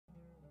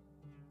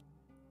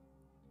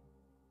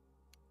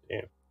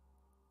Damn.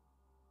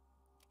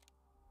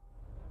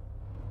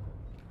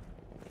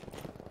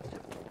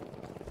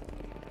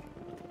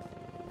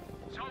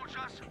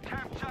 Soldiers,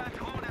 capture and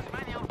hold as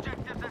many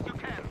objectives as you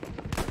can.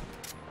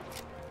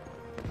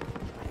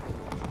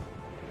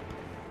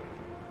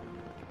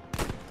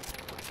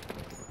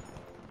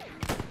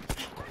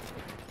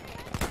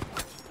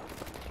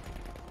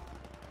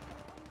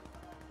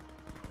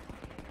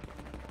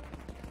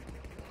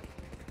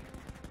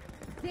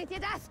 Seht ihr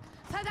das?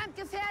 Verdammt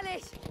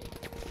gefährlich!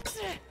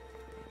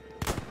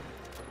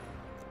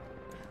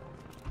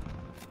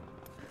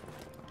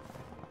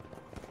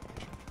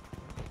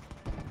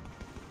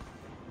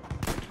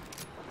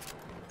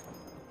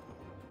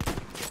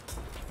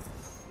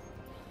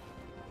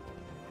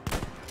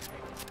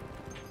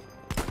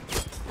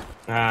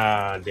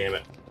 Ah, damn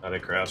it. Thought I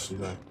crashed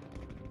sometime.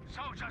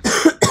 Soldiers,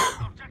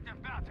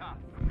 objective data.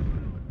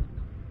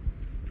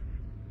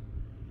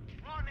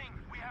 Warning,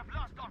 we have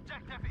lost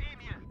objective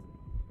Emil.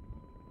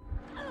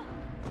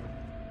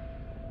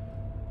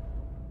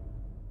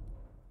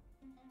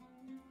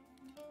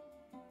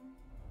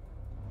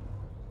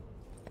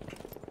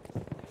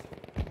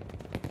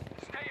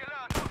 Stay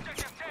alert,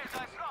 objective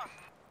Caesar is lost.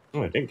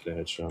 Oh, I didn't get a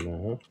headshot on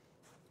that, huh?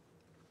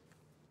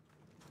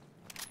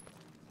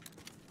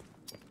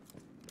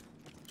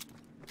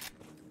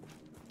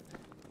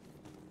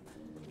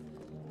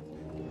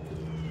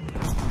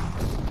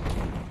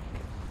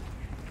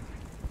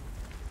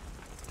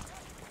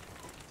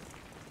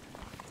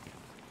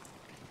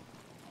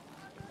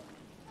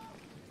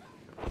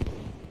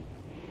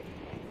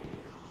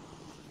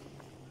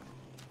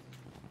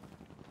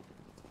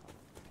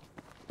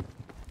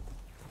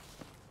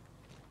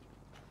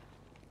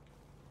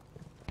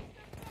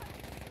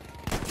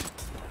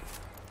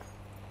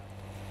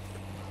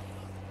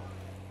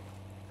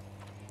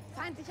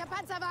 Feindlicher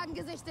Panzerwagen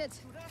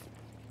gesichtet.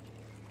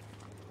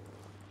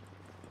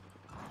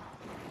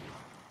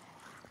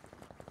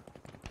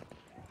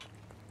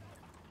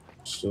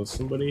 Still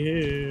somebody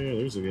here.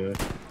 There's a guy.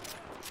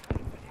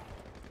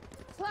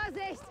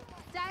 Vorsicht!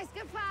 Da ist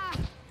Gefahr!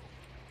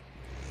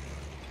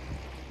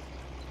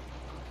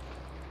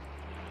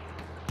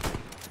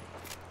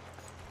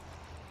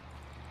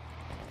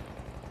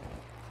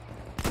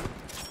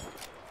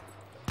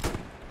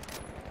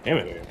 Damn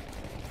it, man.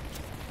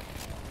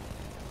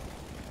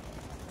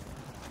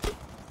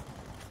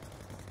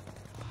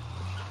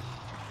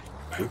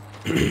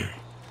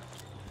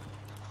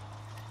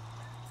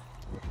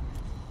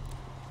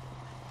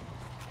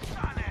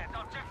 Done it,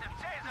 objective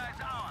Caesar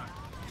is ours.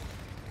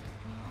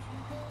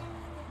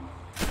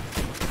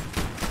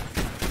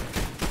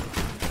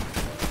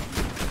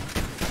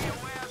 Be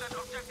aware that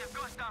objective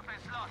Gustav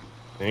is lost.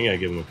 Dang, I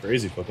give him a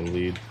crazy fucking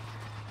lead.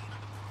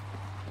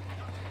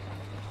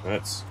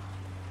 That's.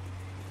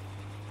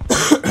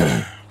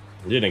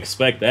 Didn't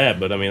expect that,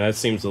 but I mean, that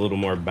seems a little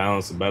more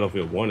balanced than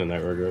Battlefield 1 in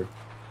that regard.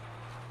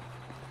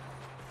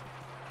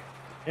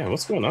 Yeah,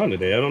 what's going on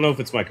today? I don't know if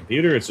it's my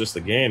computer, it's just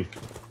the game.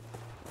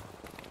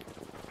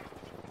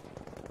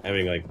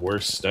 Having, like,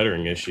 worse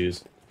stuttering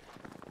issues.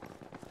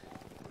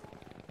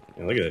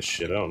 Yeah, look at that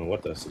shit, I don't know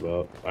what that's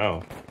about.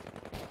 Wow.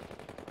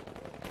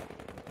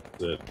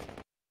 Is it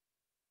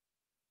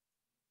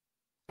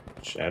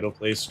shadow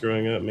play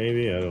screwing up,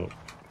 maybe? I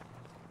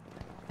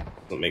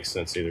don't make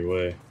sense either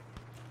way.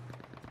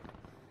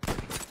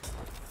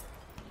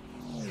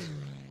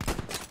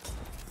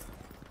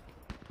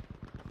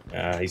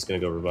 Ah, he's gonna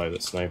go revive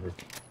that sniper.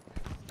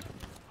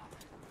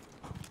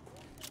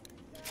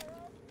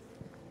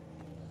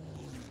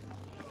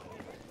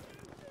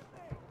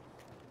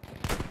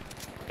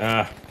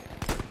 Ah.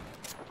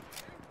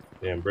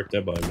 Damn, bricked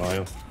that by a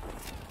mile.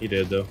 He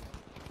did, though.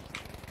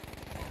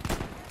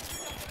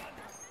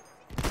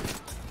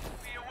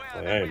 I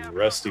am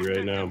rusty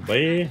right now.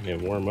 Boy, yeah,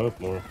 warm up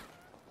more.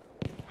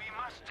 We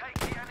must take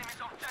the enemy's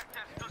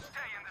objectives to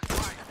stay in this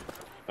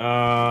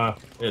fight.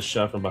 It's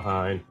shot from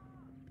behind.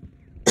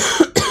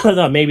 I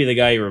thought maybe the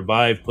guy he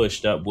revived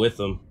pushed up with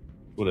him.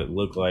 What it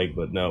looked like,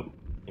 but no.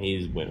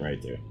 He went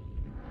right there.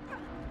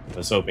 I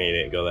was hoping he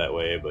didn't go that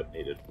way, but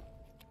he did.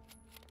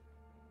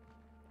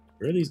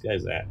 Where are these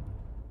guys at?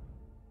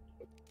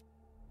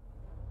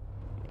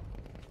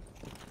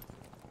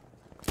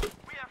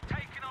 We have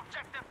taken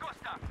objective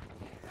Gustav.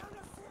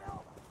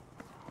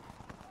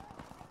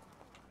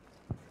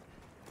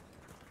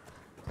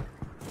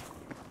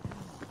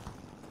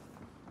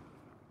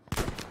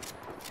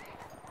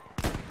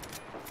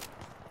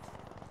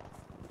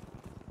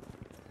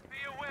 Be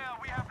aware,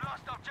 we have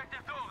lost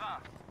objective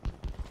Dora.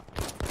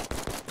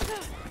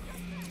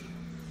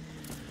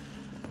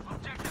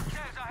 Objective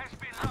Caesar has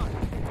been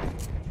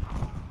lost.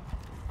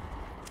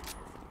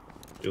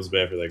 Feels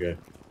bad for that guy.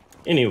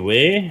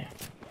 Anyway.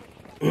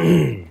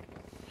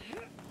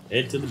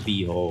 Head to the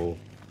B-hole.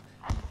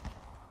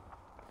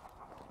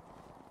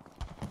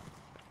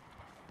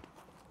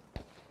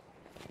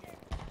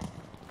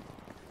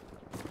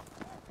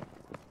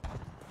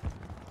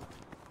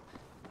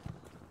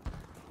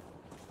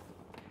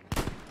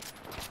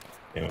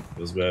 Damn it,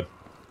 feels bad.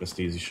 Missed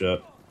easy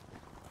shot.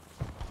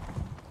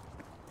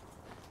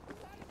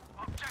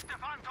 Objective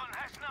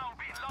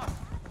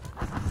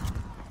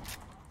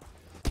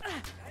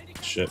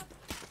shit.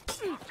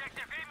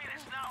 Objective Emil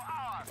is now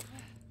ours.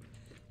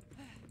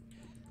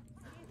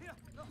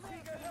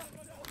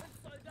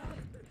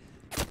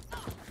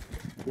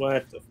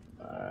 What the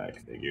fuck?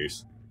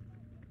 Figures.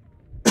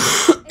 Ich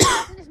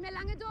halte nicht mehr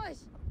lange durch.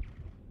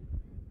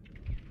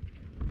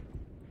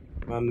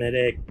 Come on,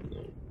 medic.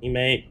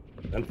 Teammate.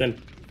 Something.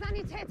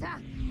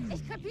 Sanitäter,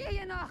 ich krepiere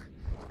hier noch.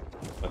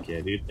 Fuck yeah,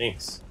 dude.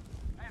 Thanks.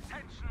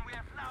 Attention, we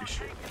have now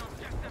taken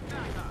objective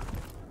data.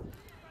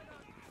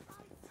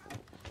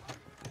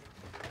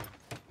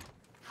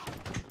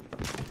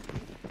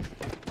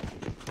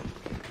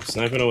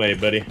 Sniping away,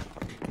 buddy.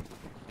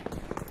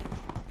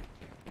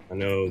 I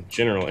know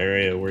general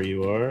area where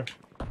you are.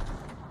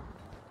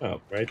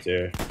 Oh, right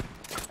there.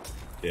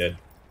 Dead.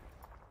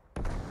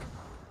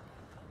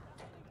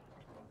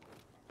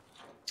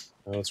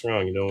 Oh, what's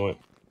wrong? You don't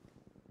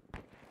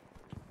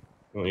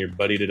want your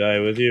buddy to die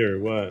with you, or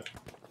what?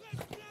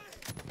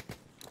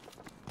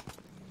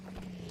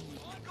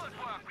 Good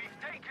work, we've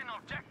taken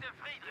objective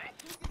Friedrich.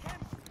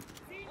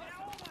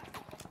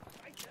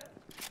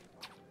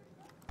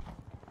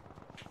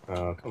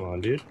 Oh, come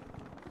on, dude.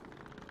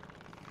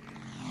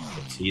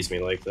 Don't tease me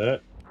like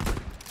that.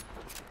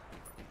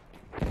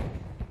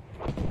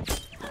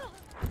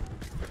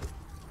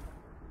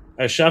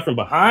 I shot from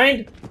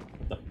behind?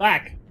 What the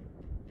fuck?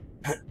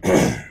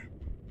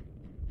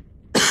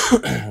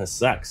 That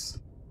sucks.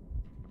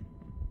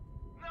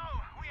 No,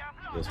 we have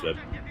lost That's bad.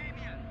 objective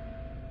Emil.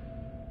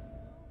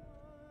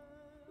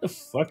 What the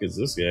fuck is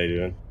this guy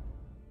doing?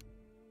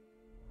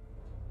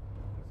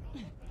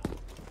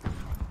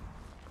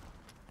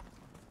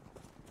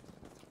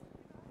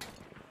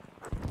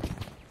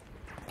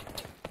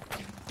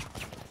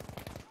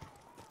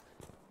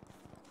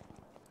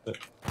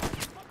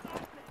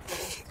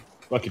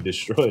 Fucking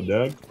destroyed,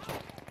 dog. We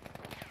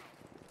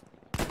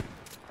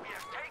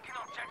have taken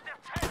objective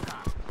Tesla.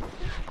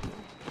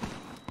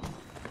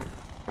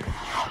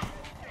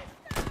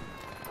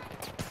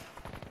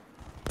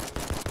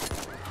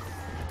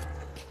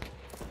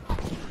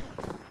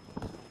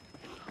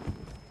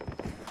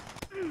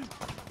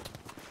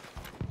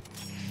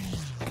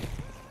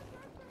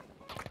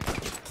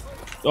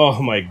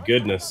 Oh my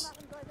goodness.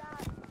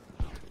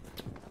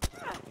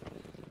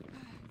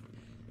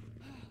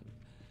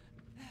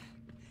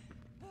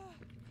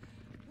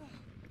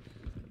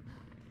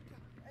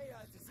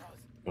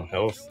 Oh,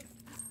 health.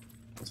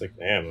 I'll take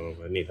the ammo,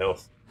 but I need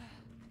health.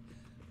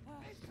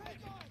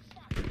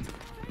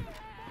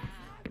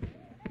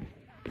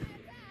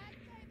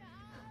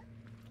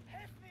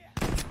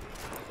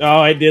 Oh,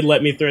 I did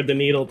let me thread the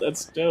needle.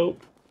 That's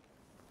dope.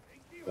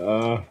 Good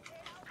work,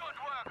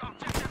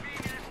 objective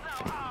Emil is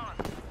now ours.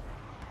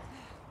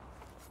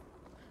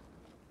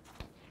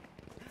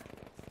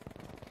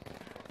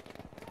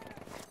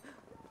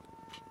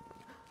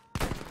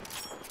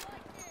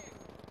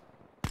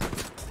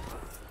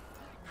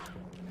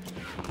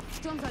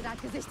 Sturmsoldat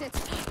gesichtet.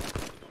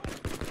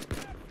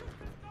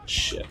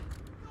 Shit.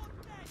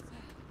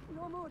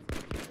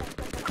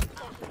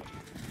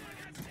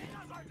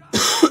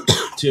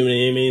 Too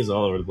many enemies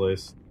all over the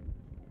place.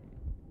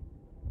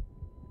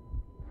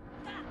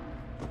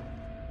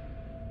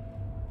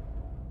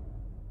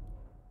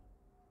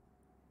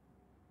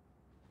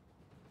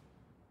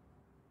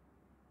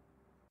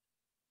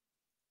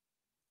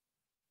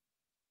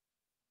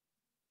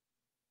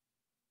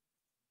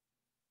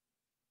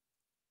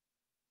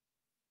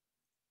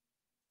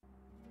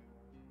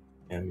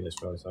 Yeah, you guys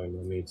probably talking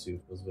about me too.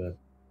 Feels bad.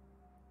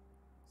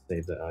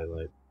 Save that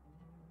highlight.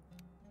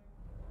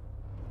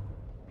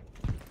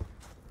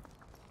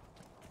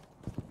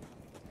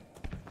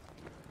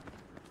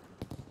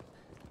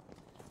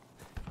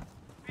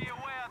 Be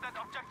aware that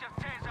objective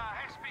Taser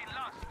has been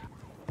lost.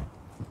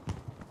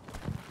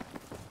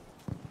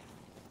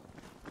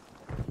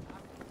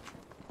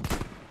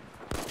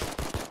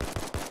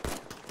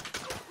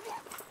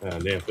 Ah,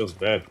 damn, feels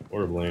bad.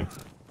 Horribly.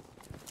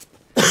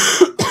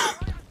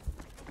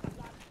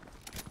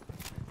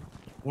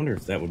 I wonder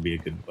if that would be a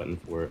good button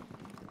for it.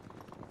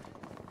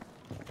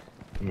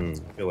 I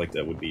feel like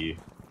that would be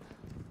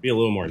a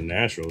little more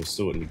natural,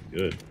 so it wouldn't be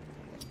good.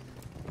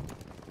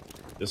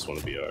 This one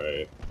would be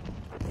alright.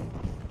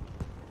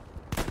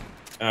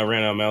 I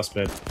ran out of mouse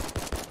pad.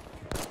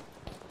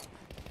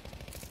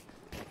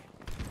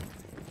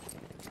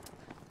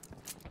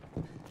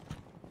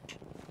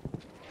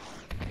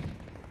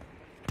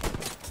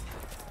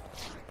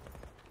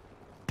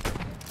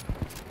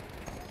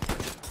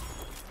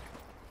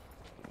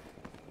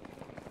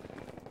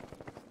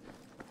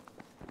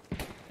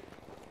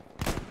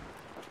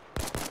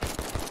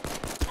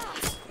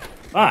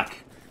 Fuck!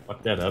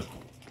 Fuck that up.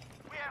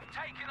 We have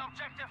taken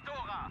objective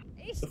Dora.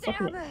 Ich The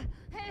fuck am I- sterbe.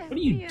 Helf What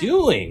are you mir.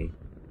 doing?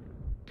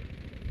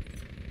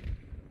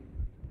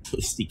 At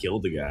least he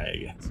killed the guy, I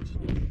guess.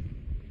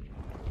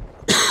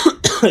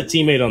 A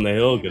teammate on the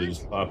hill could have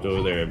just popped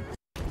over there.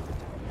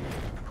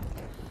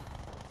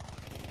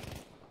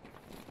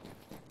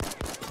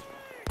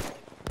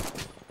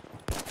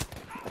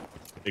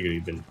 Figured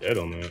he'd been dead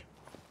on that.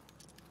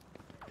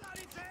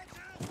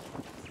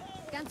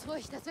 Ganz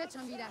ruhig, das wird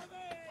schon wieder.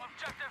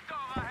 Objective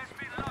Dora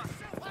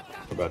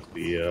We're about to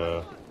be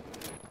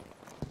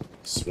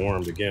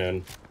swarmed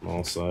again on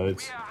all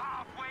sides. We are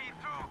halfway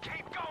through.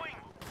 Keep going.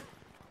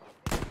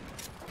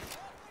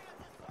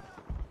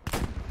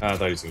 I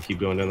thought he was gonna keep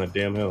going down that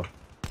damn hill.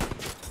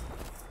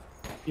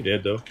 He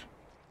did though.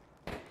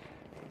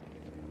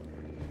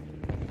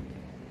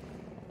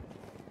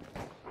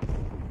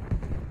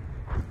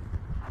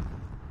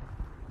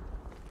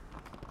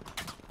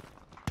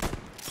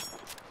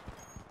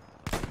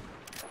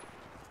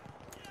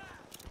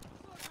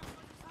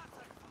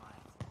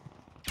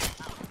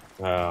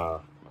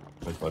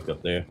 I fucked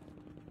up there.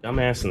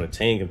 Dumbass in the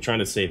tank. I'm trying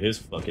to save his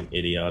fucking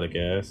idiotic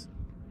ass.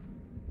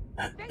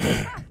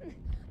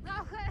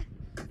 Brauche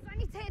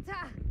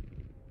Sanitäter.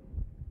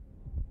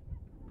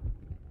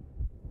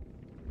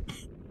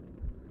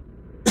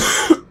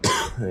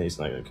 He's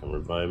not gonna come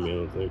revive me, I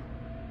don't think.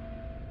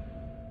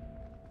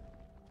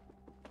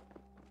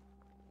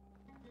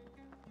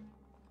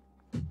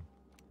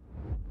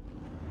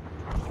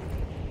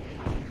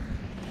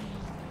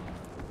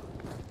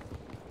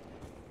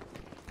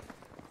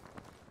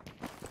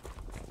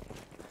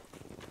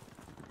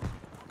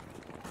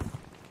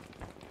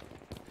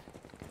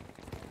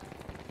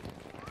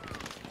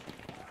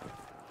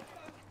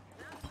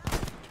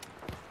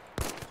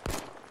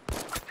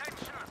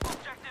 Attention,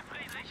 objective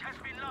Friedrich has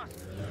been lost.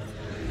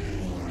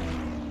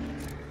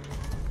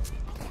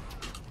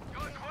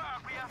 Good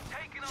work, we have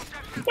taken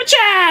objective.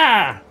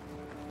 Whatcha?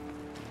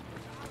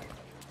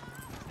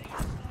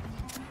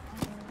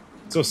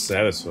 So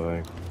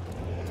satisfying.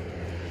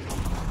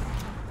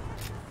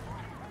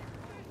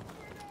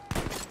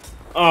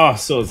 Oh,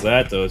 so is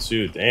that though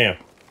too. Damn.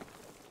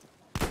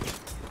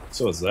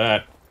 So is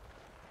that.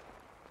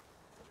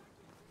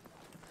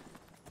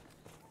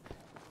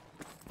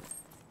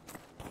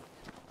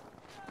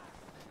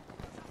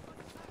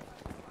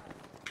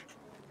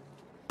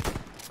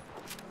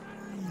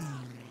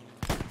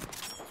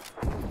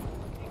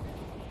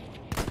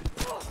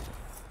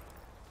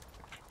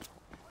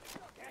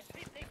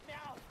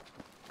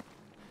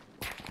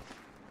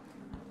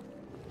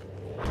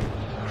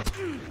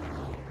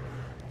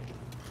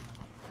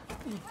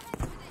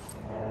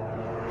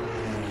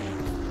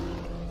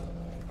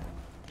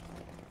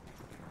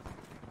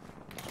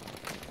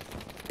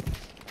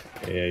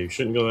 Yeah, you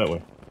shouldn't go that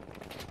way.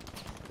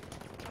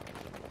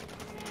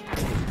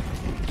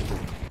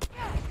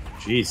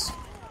 Jeez.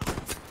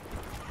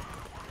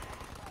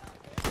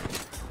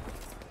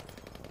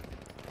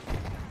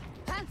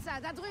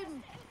 Panzer, da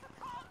drüben.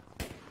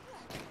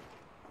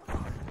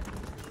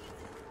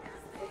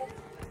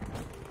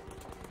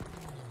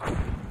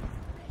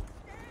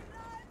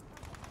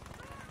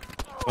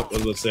 Oh,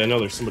 let's say I know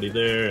there's somebody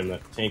there, and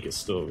that tank is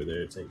still over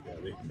there. Tank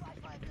got me.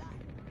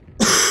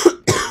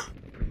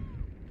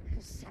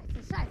 Scheiße,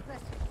 Scheiße.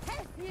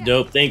 Helf mir.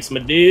 Dope, thanks, my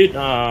dude.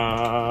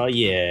 Aw,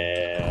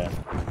 yeah.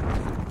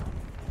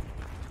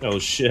 Oh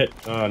shit.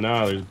 Oh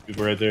no, there's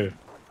people right there.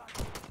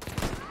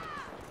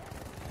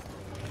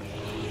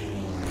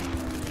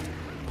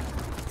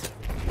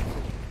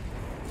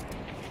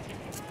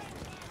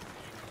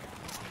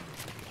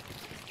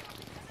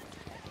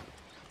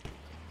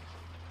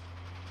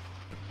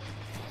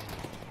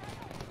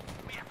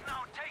 We have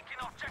now taken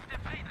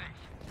objective Friedrich.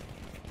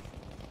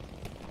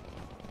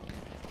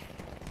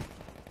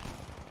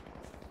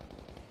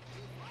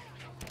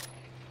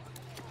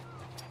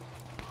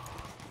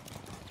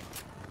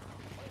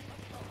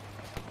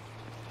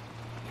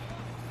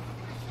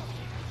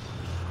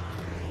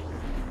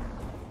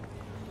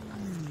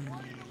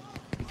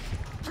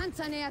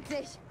 Panzer nähert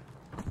sich.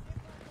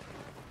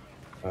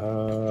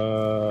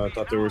 I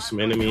thought there were some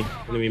enemy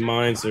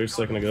mines there a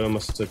second ago.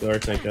 Must have took our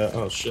tank out.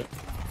 Oh shit.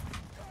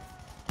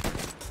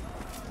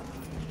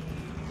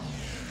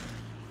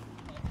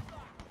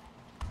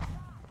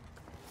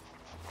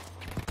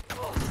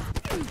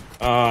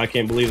 I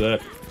can't believe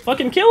that.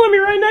 Fucking killing me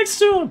right next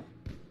to him!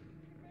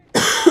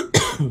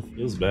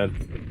 Feels bad.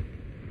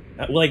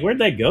 Like, where'd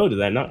that go? Did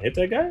that not hit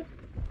that guy?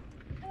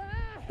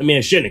 I mean,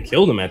 I shouldn't have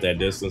killed him at that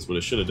distance, but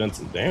it should have done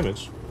some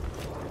damage.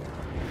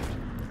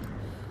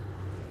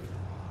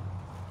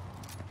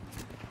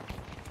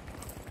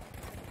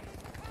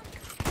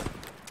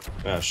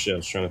 Ah shit, I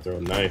was trying to throw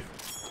a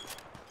knife.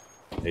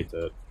 I hate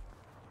that.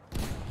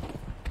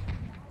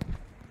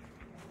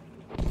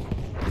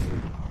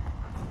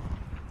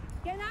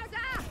 Genau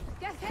da.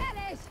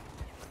 Gefährlich.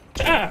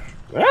 Ah!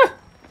 Ah!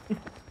 We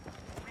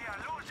are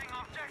losing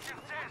objective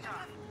Caesar.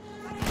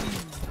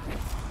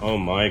 Oh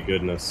my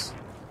goodness.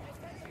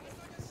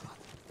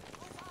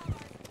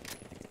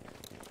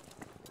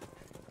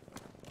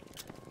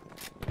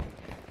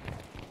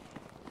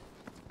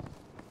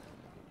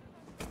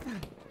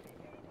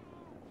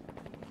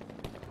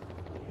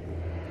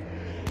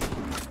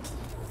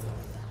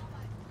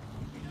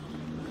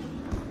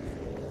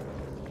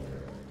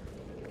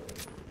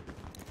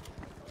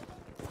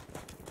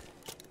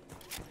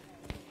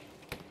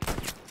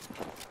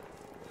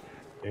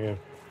 Damn.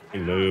 He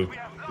moved.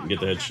 Didn't get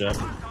the headshot.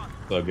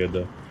 It's all good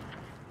though.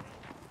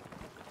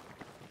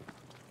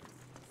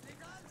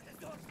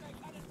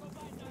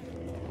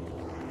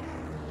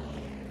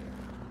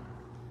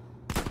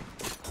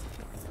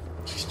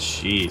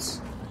 Jeez.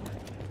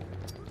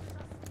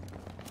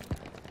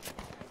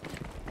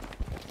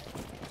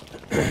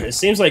 It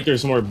seems like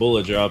there's more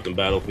bullet drop in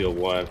Battlefield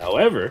 1.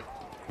 However,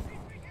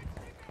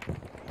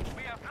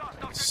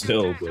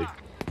 still, like,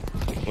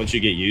 once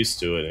you get used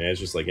to it, and it's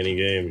just like any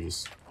game,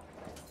 just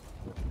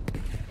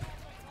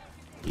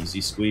easy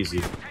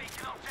squeezy.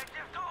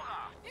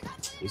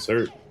 He's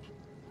hurt.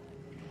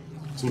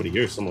 Somebody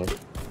here somewhere.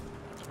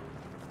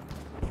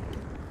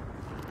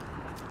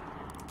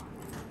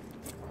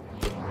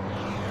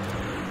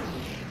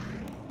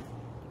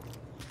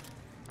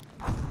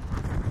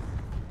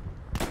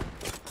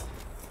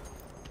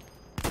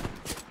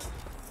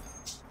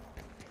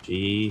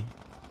 G.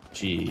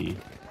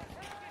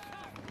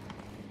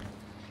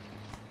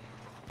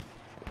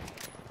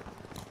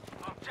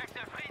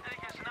 Objective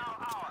Friedrich is now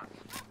ours.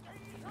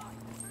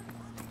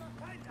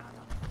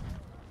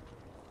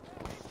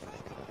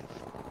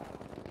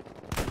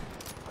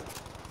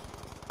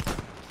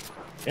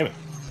 Damn it.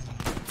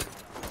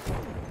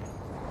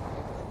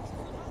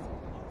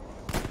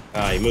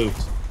 Ah, he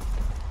moved.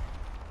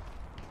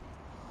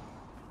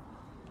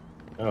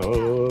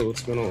 Oh,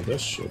 what's going on with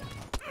this shit?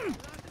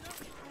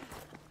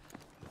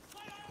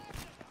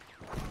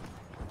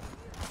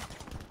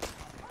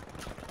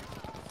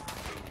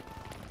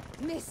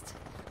 Mist!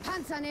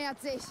 Panzer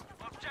nähert sich!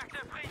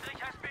 Objective Friedrich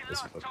has been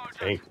This lost, fucking soldiers.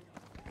 tank.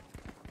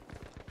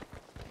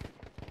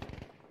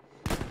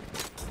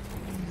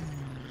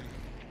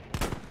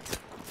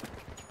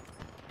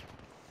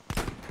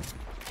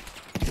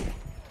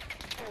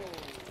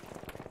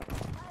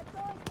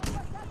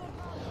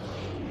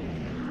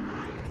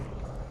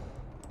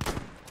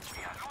 We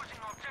are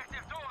losing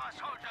objective Dora,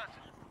 soldiers.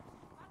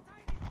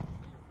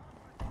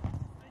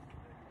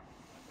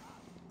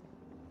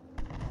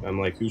 I'm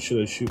like, who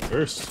should I shoot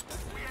first?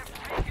 We have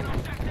taken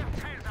objective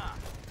Caesar.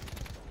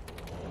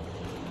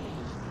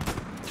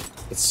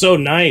 It's so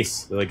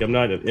nice. Like, I'm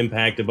not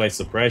impacted by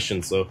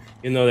suppression, so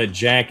even though that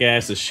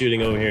jackass is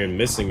shooting over here and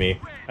missing me,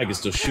 I can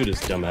still shoot his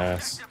dumb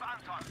ass. Objective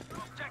Anton.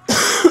 Objective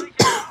Friedrich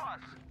is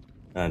ours.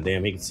 Ah,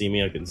 damn, he can see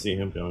me, I can see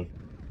him going.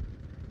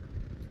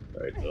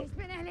 Alright, so. Ich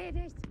bin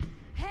erledigt!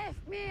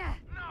 Helft mir!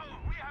 No,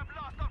 we have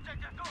lost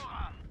objective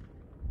Dora.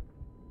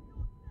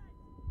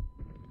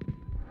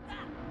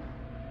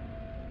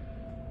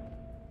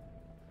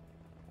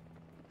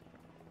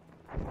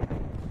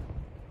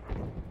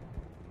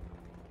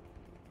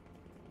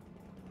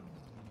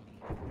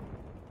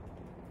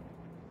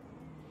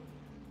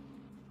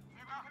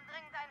 Wir brauchen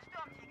dringend einen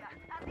Sturmtiger.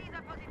 An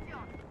dieser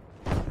Position.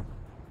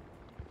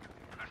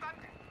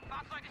 Verstanden.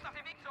 Fahrzeug ist auf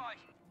dem Weg zu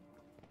euch.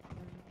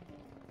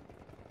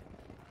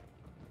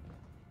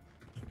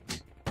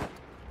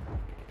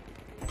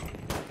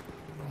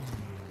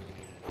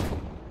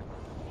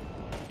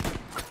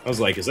 I was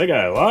like, is that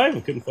guy alive?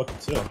 I couldn't fucking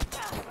tell.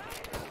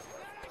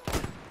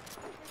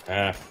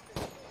 Ah.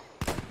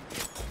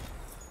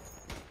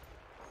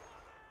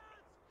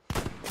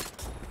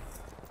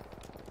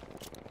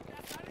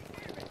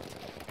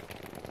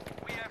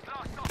 We have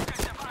lost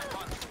objective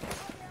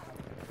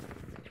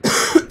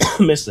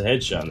Anton. Missed a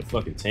headshot and the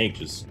fucking tank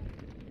just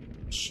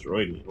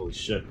destroyed me. Holy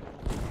shit.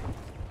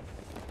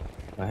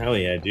 Oh, hell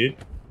yeah, dude.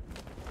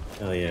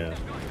 Hell yeah.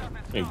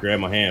 And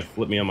grab my hand,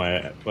 flip me on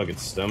my fucking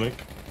stomach.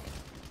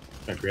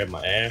 I grab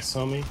my ass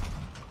on me.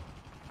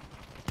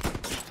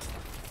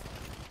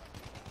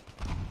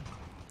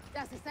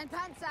 Das ist ein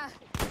Panzer!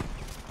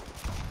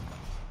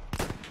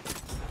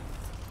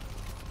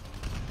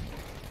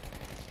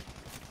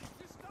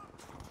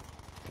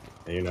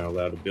 And you're not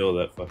allowed to build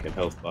that fucking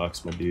health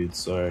box, my dude.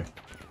 Sorry.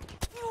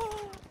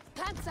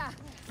 Panzer!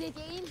 Seht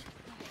ihr ihn?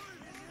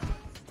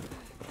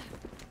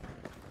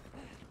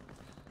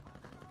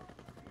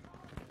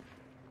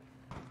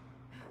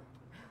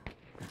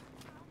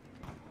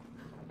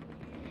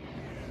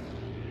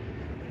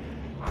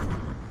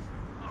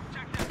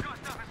 Objective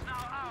Gustav is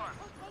now ours.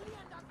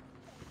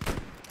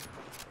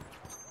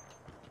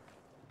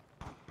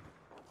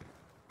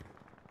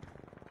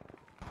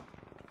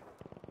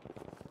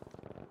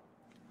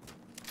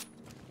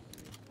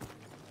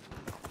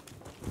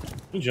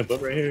 Can you jump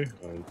up right here?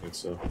 I don't think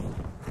so.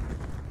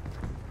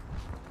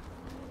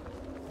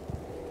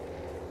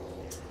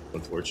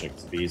 Unfortunate,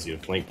 'cause it'd be easy to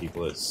flank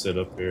people that sit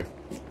up here.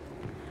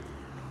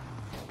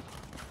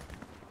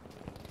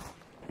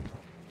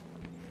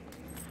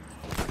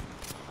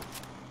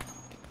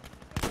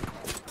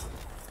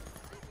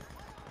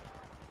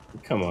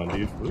 Come on,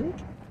 dude. For real?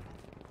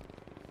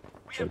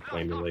 Try to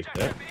play me like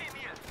that.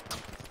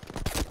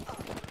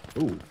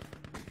 Ooh.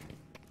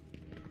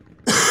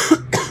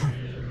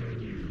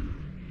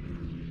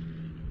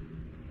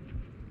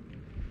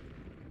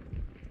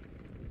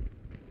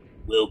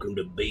 Welcome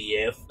to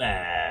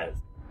BF5.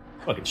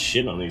 Fucking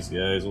shit on these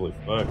guys. Holy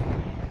fuck.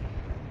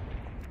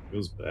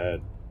 Feels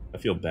bad. I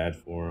feel bad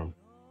for them.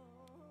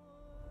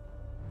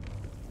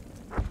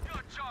 Good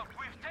job.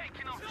 We've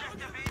taken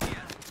objective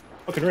India.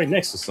 Fucking right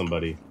next to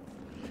somebody.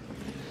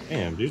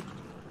 Damn, dude.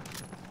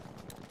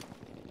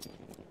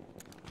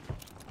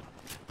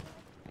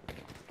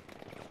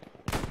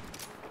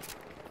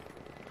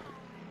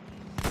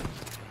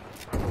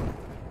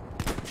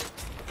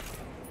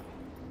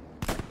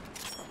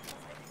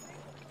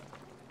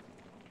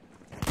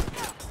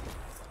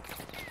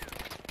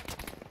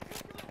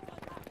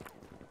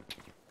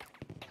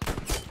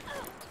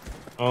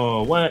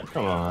 Oh, what?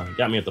 Come on.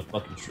 Got me at the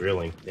fucking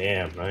trailing.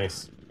 Damn,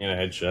 nice. And a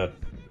headshot.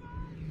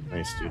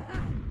 Nice, dude.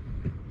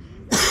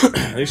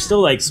 There's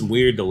still like some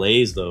weird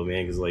delays though,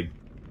 man, because like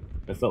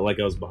I felt like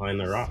I was behind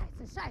the rock.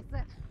 Scheiße,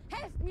 Scheiße.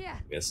 Helft mir!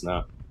 Guess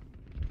not.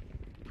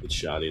 Good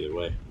shot either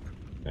way.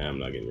 Nah, I'm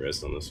not getting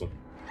rest on this one.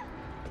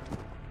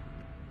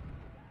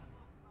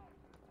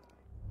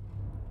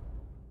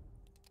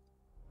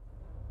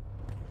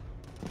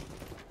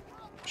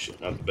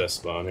 Shit, not the best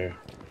spawn here.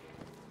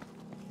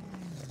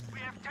 We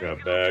have Drop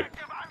taken back.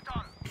 objective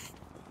Anton.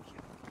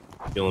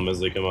 Kill them as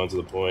they come onto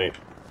the point.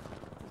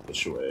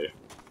 Push away.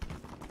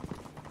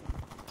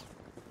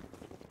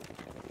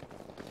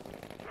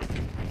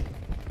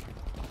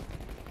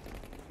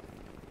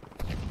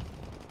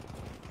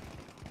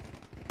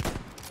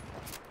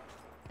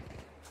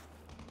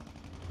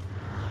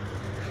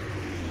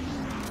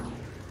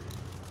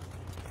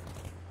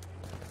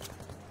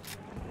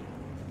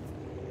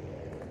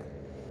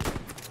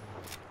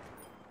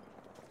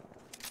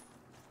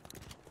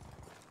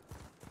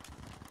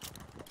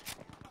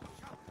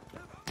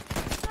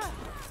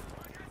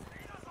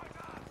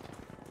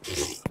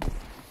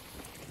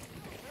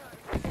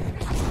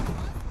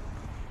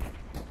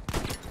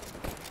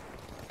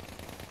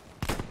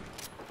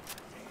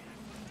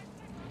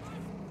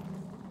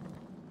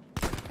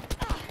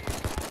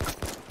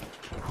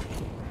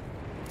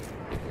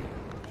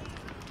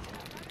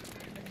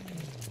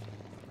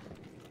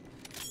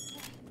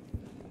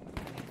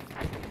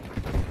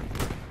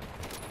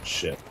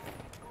 Shit.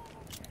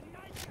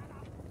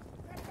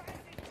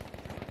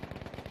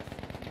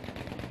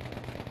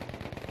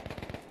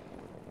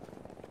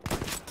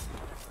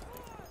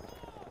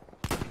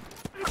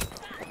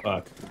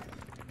 Fuck.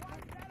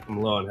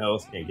 I'm low on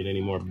health, can't get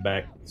any more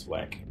back. It's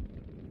whack.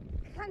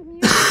 Kann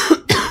mir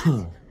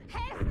helfen?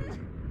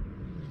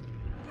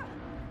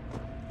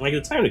 Like,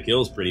 the time to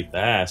kill is pretty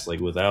fast, like,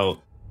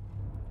 without...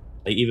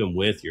 Like, even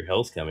with your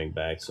health coming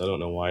back, so I don't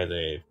know why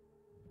they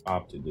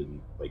opted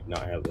to, like,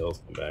 not have the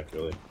health come back,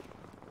 really.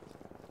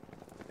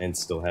 And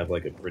still have,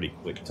 like, a pretty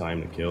quick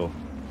time to kill.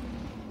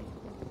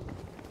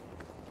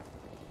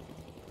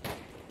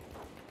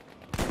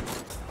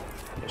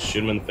 Yeah,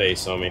 shoot him in the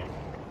face, homie.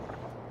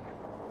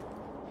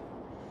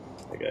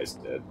 That guy's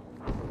dead.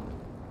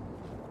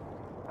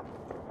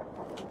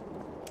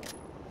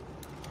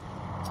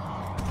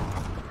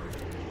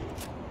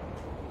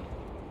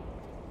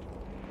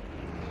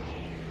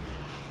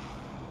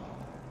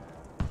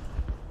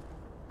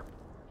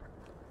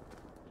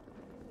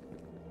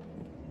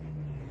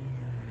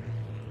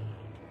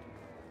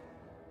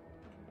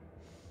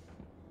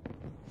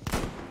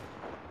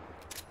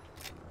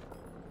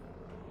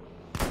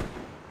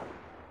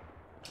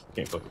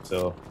 Can't fucking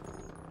tell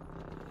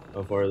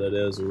how far that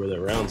is or where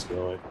that round's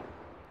going.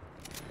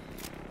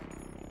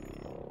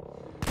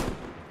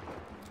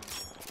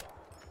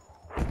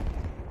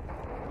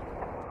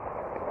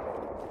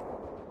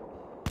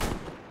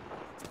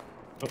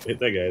 Oh, hit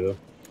that guy though.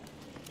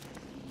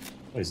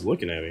 Oh, he's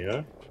looking at me,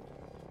 huh?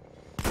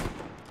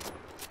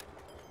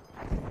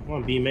 Come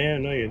on, B-man, I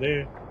know you're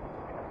there.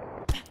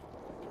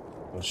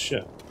 Oh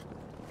shit.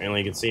 Apparently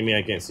he can see me,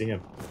 I can't see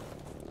him.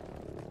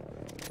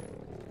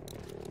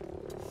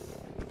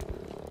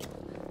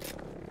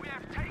 We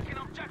have taken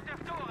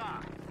objective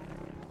Dora.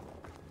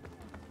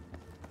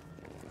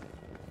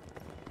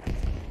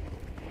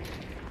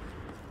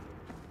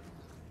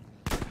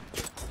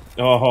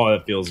 Oh,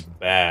 that feels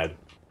bad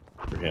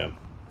for him.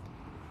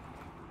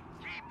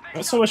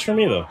 Not so much for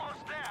me though.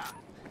 Almost there.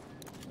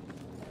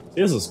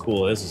 See, this is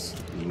cool. This is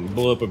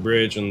blow up a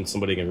bridge and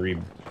somebody can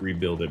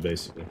rebuild it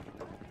basically.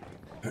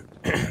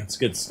 It's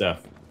good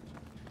stuff.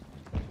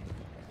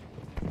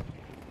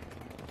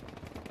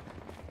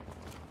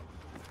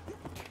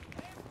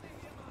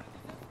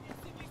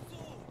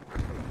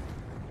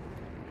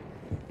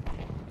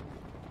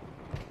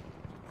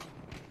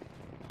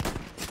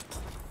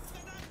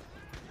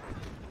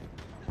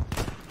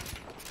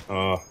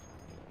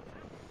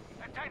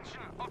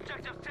 Attention,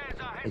 objective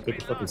Caesar has Pick been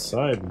the fucking lost.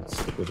 side and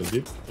stick with it,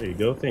 dude. There you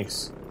go.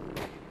 Thanks.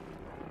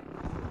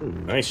 Ooh,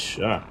 nice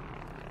shot.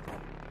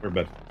 We're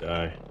about to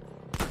die.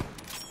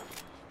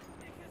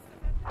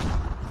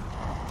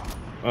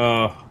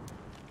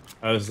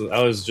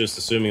 I was just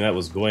assuming that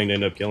was going to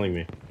end up killing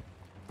me.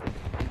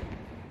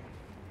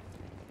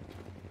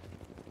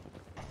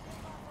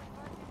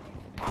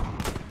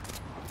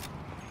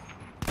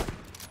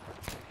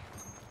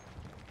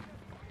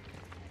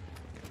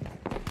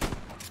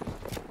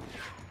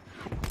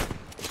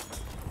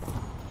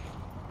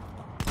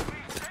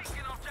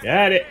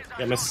 Got it.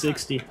 Got my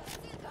 60.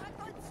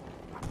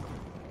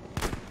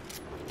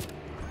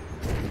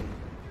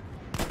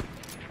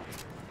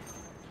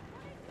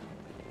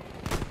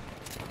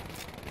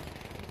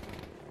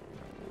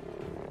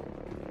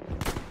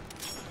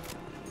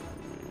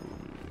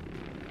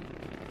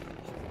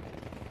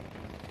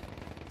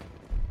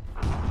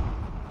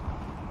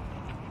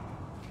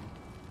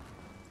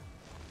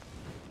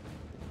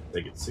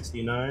 They get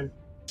 69.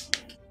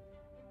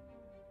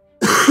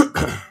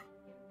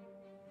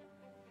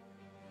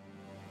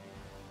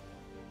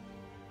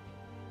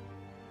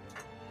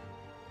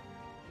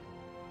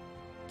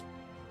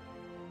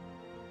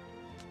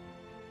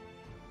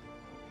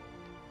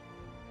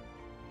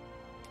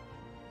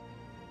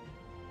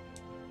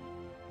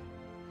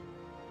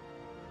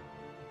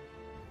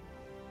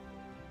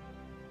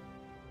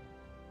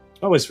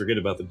 I always forget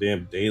about the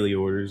damn daily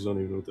orders. Don't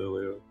even know what the hell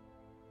they are.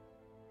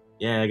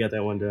 Yeah, I got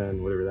that one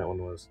done. Whatever that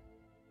one was.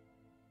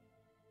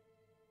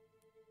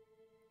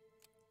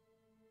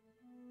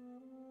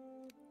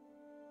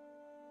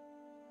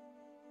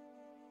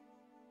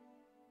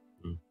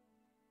 Hmm.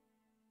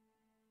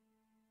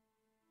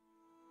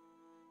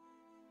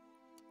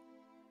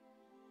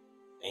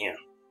 Damn.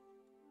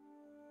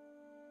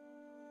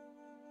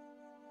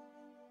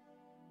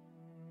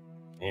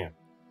 Damn.